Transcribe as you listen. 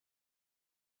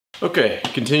Okay,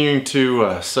 continuing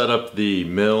to set up the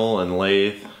mill and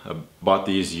lathe. I bought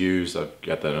these used. I've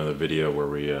got that in another video where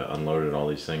we unloaded all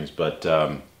these things, but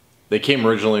they came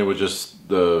originally with just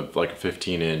like a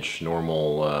 15-inch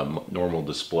normal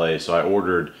display. So I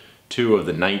ordered two of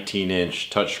the 19-inch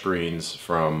touchscreens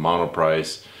from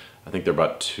Monoprice. I think they're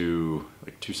about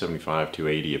like $275,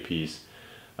 $280 a piece.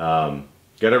 Got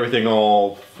everything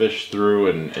all fished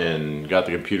through and got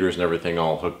the computers and everything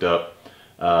all hooked up.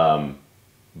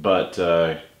 But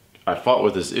I fought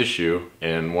with this issue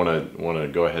and want to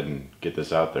go ahead and get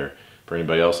this out there for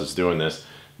anybody else that's doing this.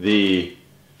 The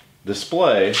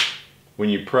display, when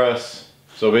you press,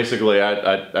 so basically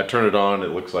I turn it on, it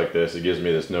looks like this. It gives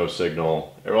me this no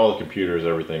signal. All the computers,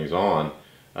 everything's on.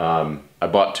 I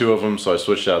bought two of them, so I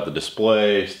switched out the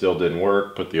display, still didn't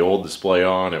work. Put the old display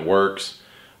on, it works.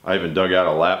 I even dug out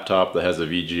a laptop that has a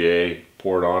VGA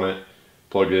port on it,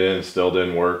 plugged it in, still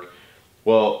didn't work.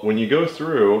 Well, when you go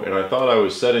through, and I thought I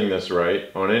was setting this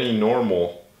right, on any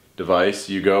normal device,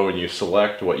 you go and you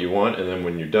select what you want, and then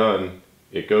when you're done,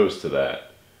 it goes to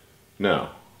that. No,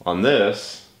 on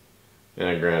this,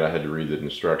 and granted I had to read the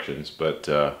instructions, but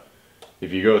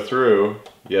if you go through,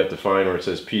 you have to find where it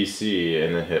says PC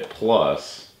and then hit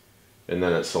plus, and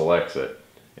then it selects it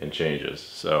and changes.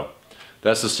 So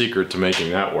that's the secret to making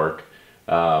that work.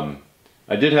 I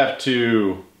did have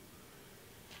to,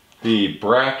 the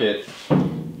bracket,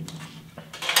 I've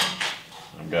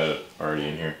got it already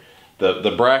in here.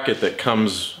 The bracket that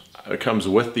comes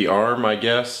with the arm, I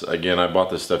guess. Again, I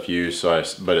bought this stuff used,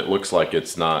 but it looks like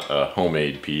it's not a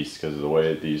homemade piece because of the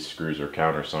way that these screws are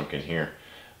countersunk in here.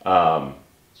 I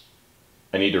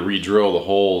need to re-drill the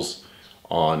holes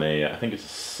on I think it's a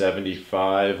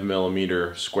 75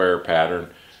 millimeter square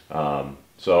pattern.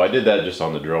 So I did that just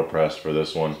on the drill press for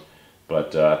this one.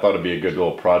 But I thought it'd be a good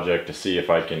little project to see if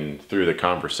I can, through the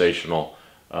conversational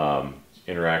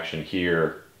interaction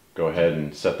here, go ahead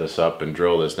and set this up and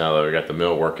drill this now that we got the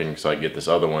mill working, so I can get this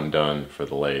other one done for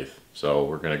the lathe. So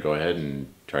we're going to go ahead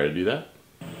and try to do that.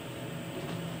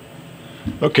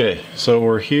 Okay, so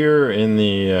we're here in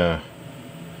the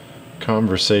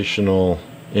conversational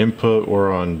input.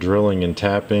 We're on drilling and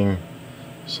tapping.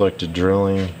 Selected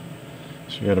drilling.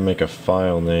 So we got to make a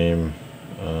file name.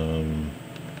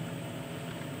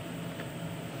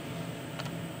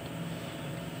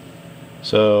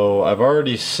 So I've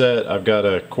already set, I've got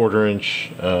a 1/4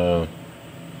 inch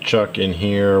chuck in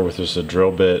here with just a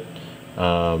drill bit.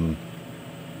 I've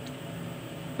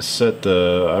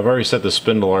already set the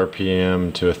spindle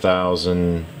RPM to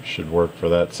 1,000, should work for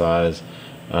that size.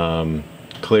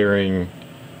 Clearing,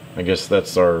 I guess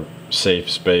that's our safe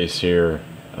space here,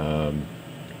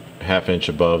 1/2 inch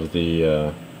above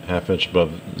the 1/2 inch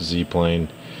above Z-plane.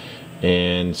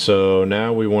 And so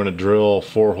now we want to drill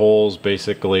 4 holes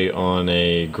basically on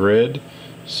a grid.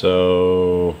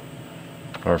 So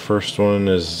our first one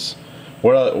is,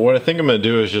 what I think I'm going to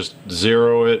do is just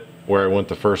zero it where I want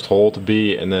the first hole to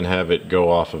be and then have it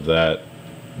go off of that.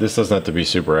 This doesn't have to be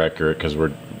super accurate because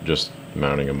we're just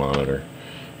mounting a monitor.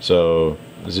 So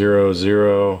 0,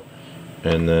 0,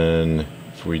 and then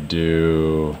if we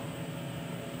do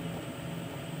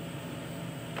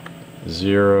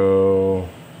 0,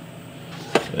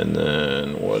 and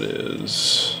then what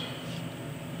is,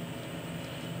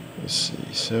 let's see,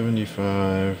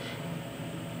 75,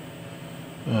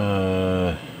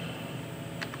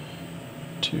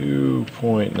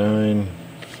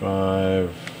 2.95,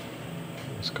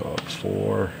 let's call it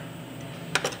 4.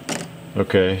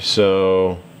 Okay,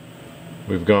 so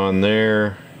we've gone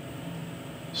there.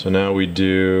 So now we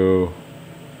do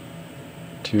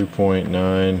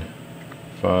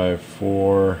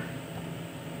 2.954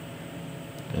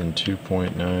 and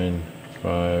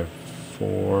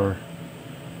 2.954,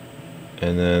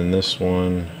 and then this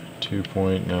one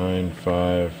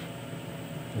 2.95,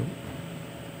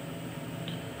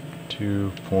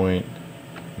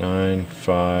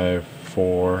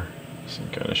 2.954. This thing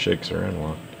kind of shakes around a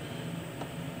lot,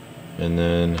 and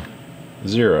then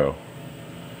 0,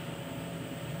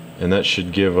 and that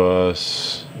should give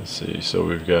us, let's see, so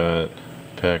we've got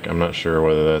peck. I'm not sure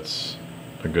whether that's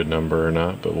a good number or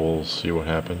not, but we'll see what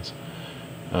happens.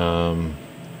 Probably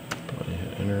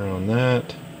hit enter on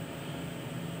that.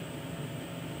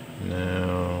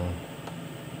 Now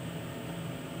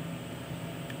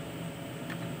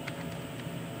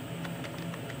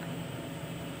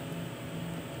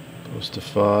post a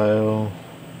file.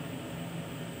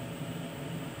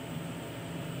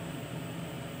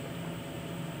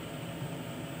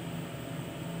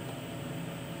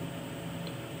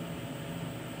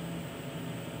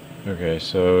 Okay,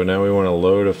 so now we want to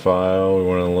load a file. We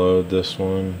want to load this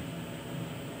one.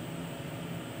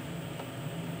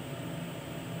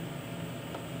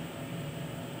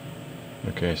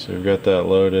 Okay, so we've got that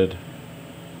loaded.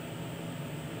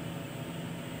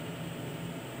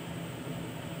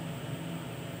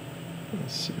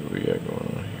 Let's see what we got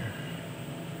going on here.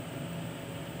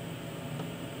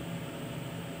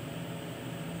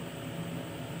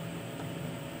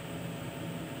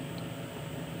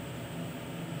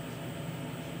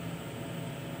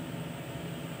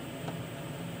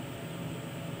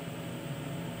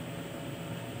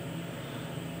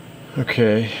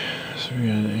 Okay, so we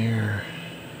got an air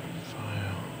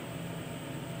file,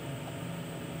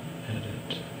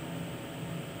 edit.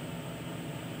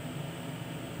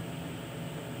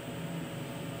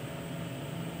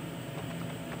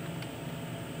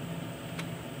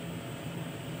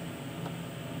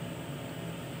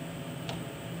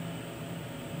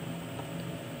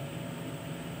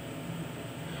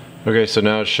 Okay, so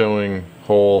now it's showing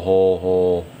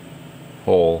hole,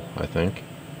 I think.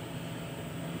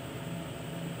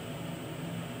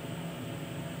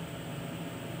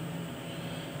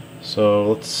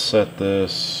 So let's set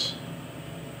this.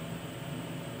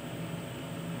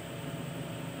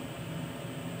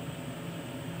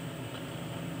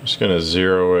 I'm just gonna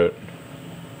zero it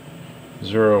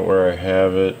where I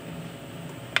have it.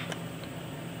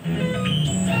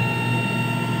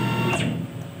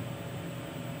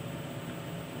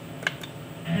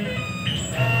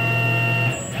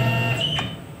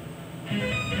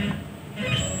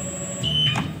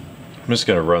 I'm just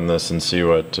gonna run this and see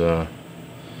what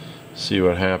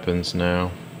happens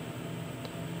now.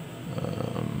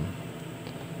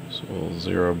 So we'll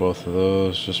zero both of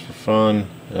those just for fun.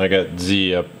 And I got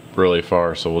Z up really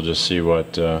far, so we'll just see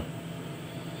what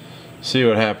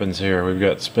happens here. We've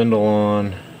got spindle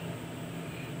on,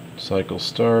 cycle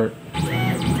start.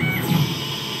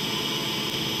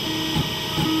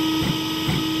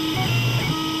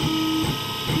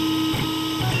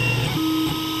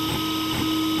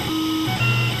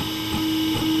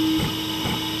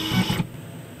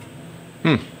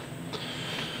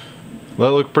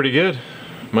 That looked pretty good.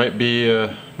 Might be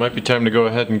time to go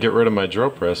ahead and get rid of my drill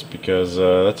press, because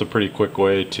that's a pretty quick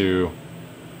way to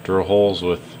drill holes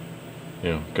with,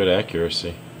 you know, good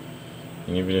accuracy.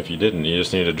 And even if you didn't, you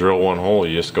just need to drill one hole.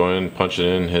 You just go in, punch it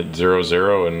in, hit 0,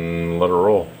 0, and let it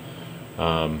roll.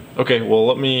 Okay, well,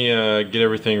 let me get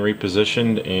everything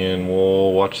repositioned, and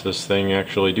we'll watch this thing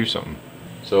actually do something.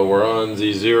 So we're on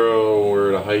Z0.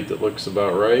 We're at a height that looks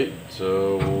about right.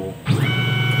 So we'll go ahead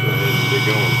and get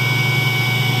going.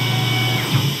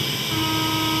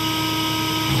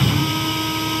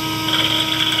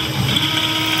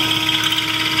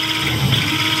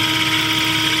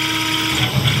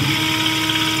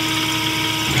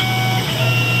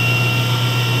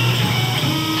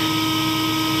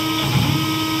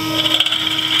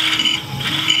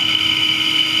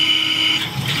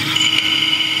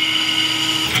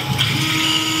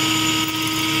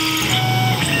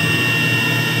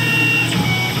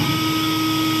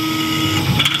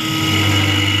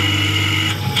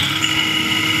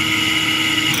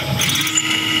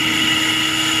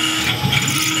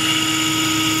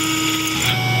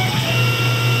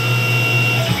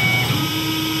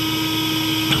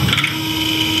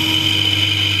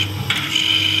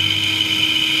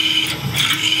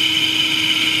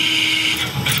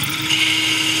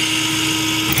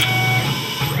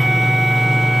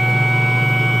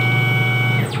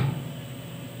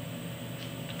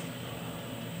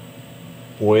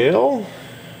 Well,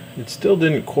 it still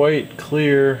didn't quite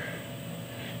clear.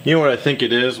 You know what I think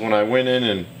it is? When I went in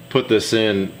and put this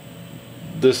in,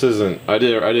 this isn't, I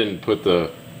didn't put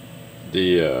the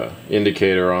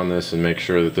indicator on this and make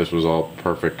sure that this was all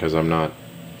perfect, because I'm not,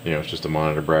 you know, it's just a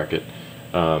monitor bracket.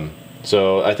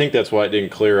 So I think that's why it didn't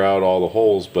clear out all the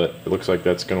holes, but it looks like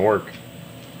that's gonna work.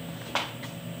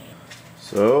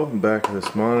 So back to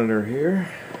this monitor here.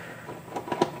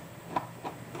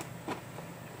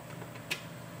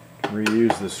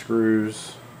 Reuse the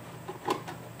screws,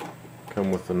 come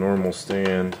with the normal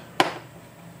stand.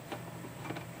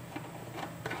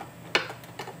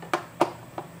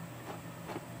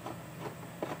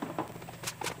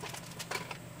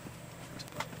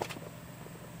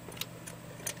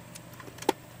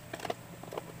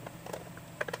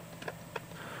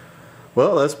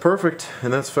 Well, that's perfect,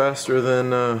 and that's faster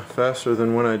than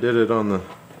when I did it on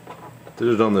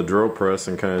the drill press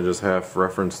and kind of just half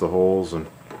referenced the holes and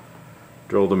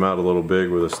drilled them out a little big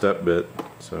with a step bit.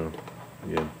 So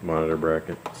again, monitor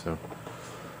bracket. So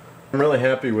I'm really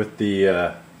happy with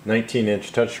the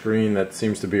 19-inch touchscreen. That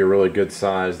seems to be a really good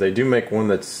size. They do make one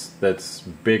that's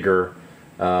bigger,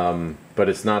 but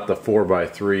it's not the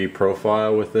 4x3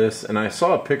 profile with this. And I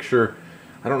saw a picture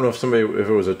I don't know if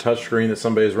it was a touchscreen that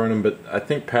somebody's running, but I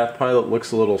think PathPilot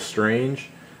looks a little strange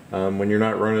when you're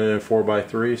not running in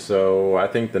 4x3. So I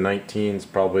think the 19 is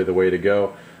probably the way to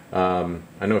go.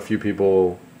 I know a few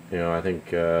people, you know, I think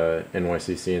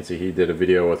NYC CNC, he did a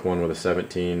video with one with a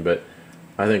 17, but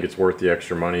I think it's worth the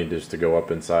extra money just to go up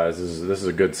in size. This is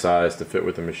a good size to fit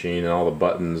with the machine, and all the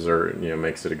buttons are, you know,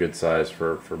 makes it a good size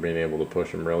for being able to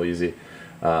push them real easy.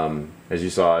 As you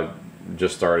saw, I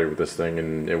just started with this thing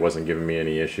and it wasn't giving me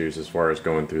any issues as far as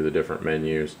going through the different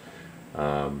menus.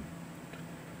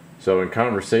 So in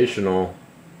conversational,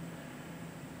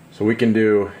 so we can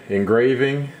do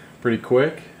engraving pretty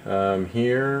quick.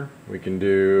 Here we can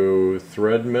do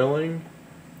thread milling.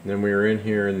 Then we are in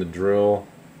here in the drill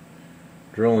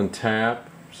and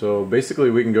tap. So basically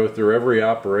we can go through every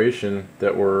operation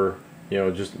that we're, you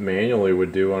know, just manually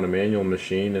would do on a manual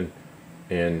machine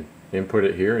and input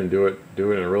it here and do it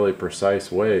in a really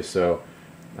precise way. So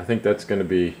I think that's going to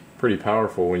be pretty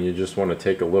powerful when you just want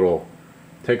to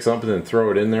take something and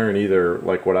throw it in there, and either,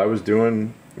 like what I was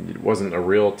doing, it wasn't a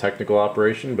real technical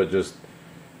operation, but just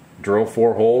drill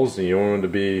 4 holes, and you want them to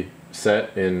be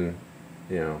set in,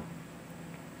 you know,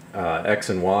 X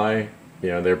and Y, you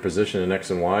know, their position in X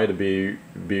and Y to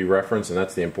be referenced, and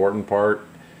that's the important part.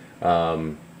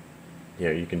 You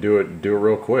know, you can do it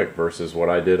real quick versus what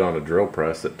I did on a drill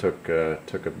press that took a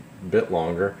bit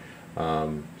longer.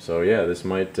 So yeah, this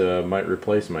might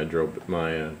replace my drill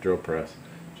press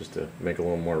just to make a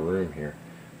little more room here.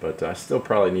 But I still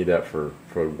probably need that for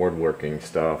woodworking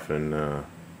stuff, and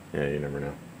yeah, you never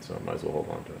know. So I might as well hold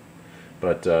on to it.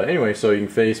 But anyway, so you can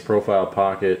face, profile,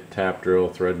 pocket, tap, drill,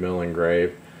 thread mill,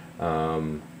 engrave.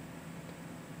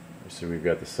 So we've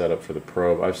got the setup for the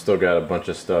probe. I've still got a bunch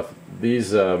of stuff.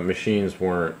 These machines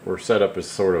were set up as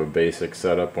sort of a basic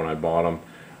setup when I bought them.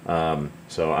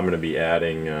 So I'm going to be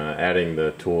adding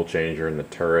the tool changer and the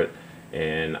turret,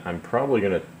 and I'm probably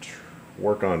going to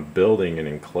work on building an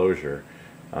enclosure.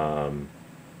 The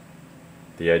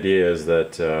idea is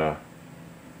that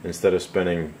instead of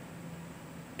spending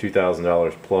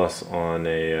 $2,000 plus on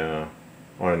an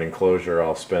enclosure,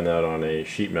 I'll spend that on a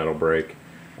sheet metal brake.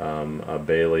 A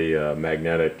Bailey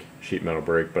magnetic sheet metal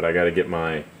brake, but I got to get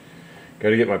my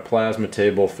plasma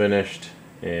table finished,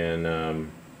 and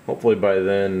hopefully by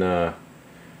then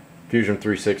Fusion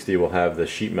 360 will have the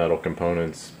sheet metal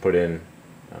components put in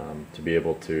to be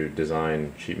able to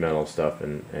design sheet metal stuff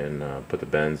and put the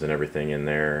bends and everything in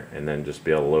there, and then just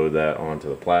be able to load that onto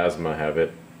the plasma, have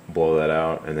it blow that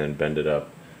out, and then bend it up,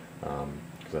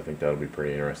 because I think that'll be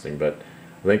pretty interesting. But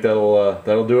I think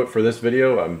that'll do it for this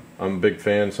video. I'm a big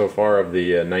fan so far of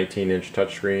the 19-inch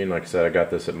touchscreen. Like I said, I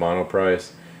got this at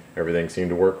Monoprice. Everything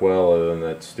seemed to work well, other than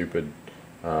that stupid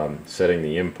setting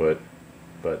the input.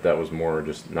 But that was more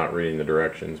just not reading the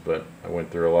directions. But I went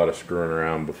through a lot of screwing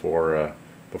around before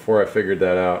I figured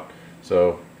that out.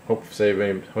 So hope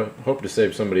to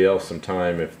save somebody else some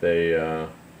time if they you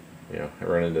know,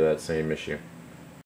 run into that same issue.